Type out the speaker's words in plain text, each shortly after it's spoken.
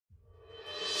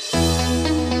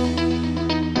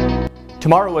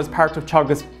Tomorrow, as part of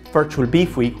Teagasc Virtual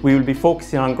Beef Week, we will be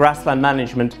focusing on grassland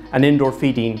management and indoor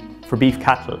feeding for beef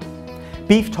cattle.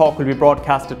 Beef Talk will be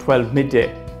broadcast at 12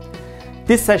 midday.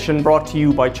 This session, brought to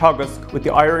you by Teagasc with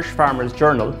the Irish Farmers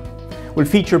Journal, will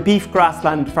feature Beef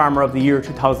Grassland Farmer of the Year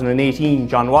 2018,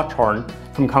 John Watchorn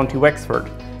from County Wexford,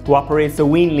 who operates a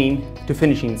weanling to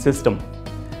finishing system.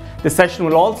 The session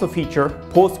will also feature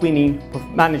post-weaning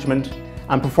management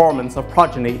and performance of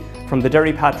progeny from the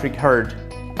Dairy Patrick herd,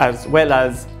 as well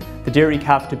as the dairy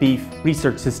calf to beef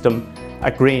research system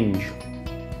at Grange.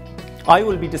 I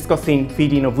will be discussing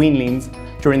feeding of weanlings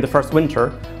during the first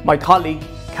winter. My colleague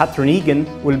Catherine Egan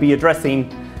will be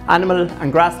addressing animal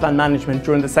and grassland management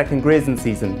during the second grazing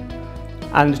season,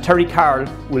 and Terry Carroll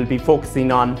will be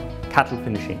focusing on cattle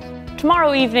finishing.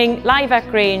 Tomorrow evening, live at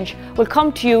Grange, will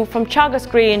come to you from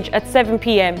Teagasc Grange at 7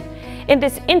 p.m. In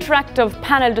this interactive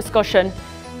panel discussion,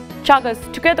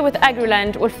 Teagasc, together with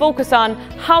Agriland, will focus on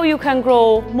how you can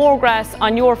grow more grass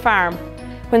on your farm,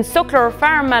 when Suckler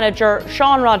Farm Manager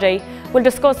Sean Roddy will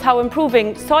discuss how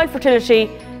improving soil fertility,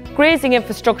 grazing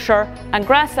infrastructure and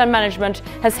grassland management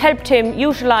has helped him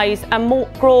utilise and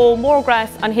grow more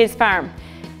grass on his farm.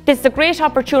 This is a great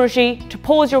opportunity to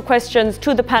pose your questions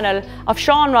to the panel of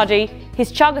Sean Roddy,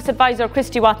 his Teagasc advisor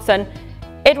Christy Watson,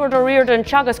 Edward O'Riordan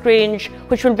Teagasc Grange,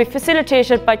 which will be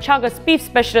facilitated by Teagasc beef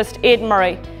specialist Aidan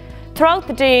Murray. Throughout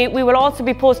the day, we will also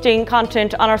be posting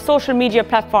content on our social media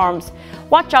platforms.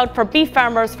 Watch out for beef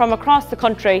farmers from across the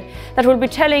country that will be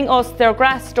telling us their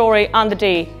grass story on the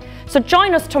day. So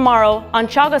join us tomorrow on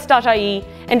teagasc.ie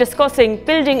in discussing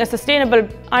building a sustainable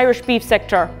Irish beef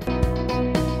sector.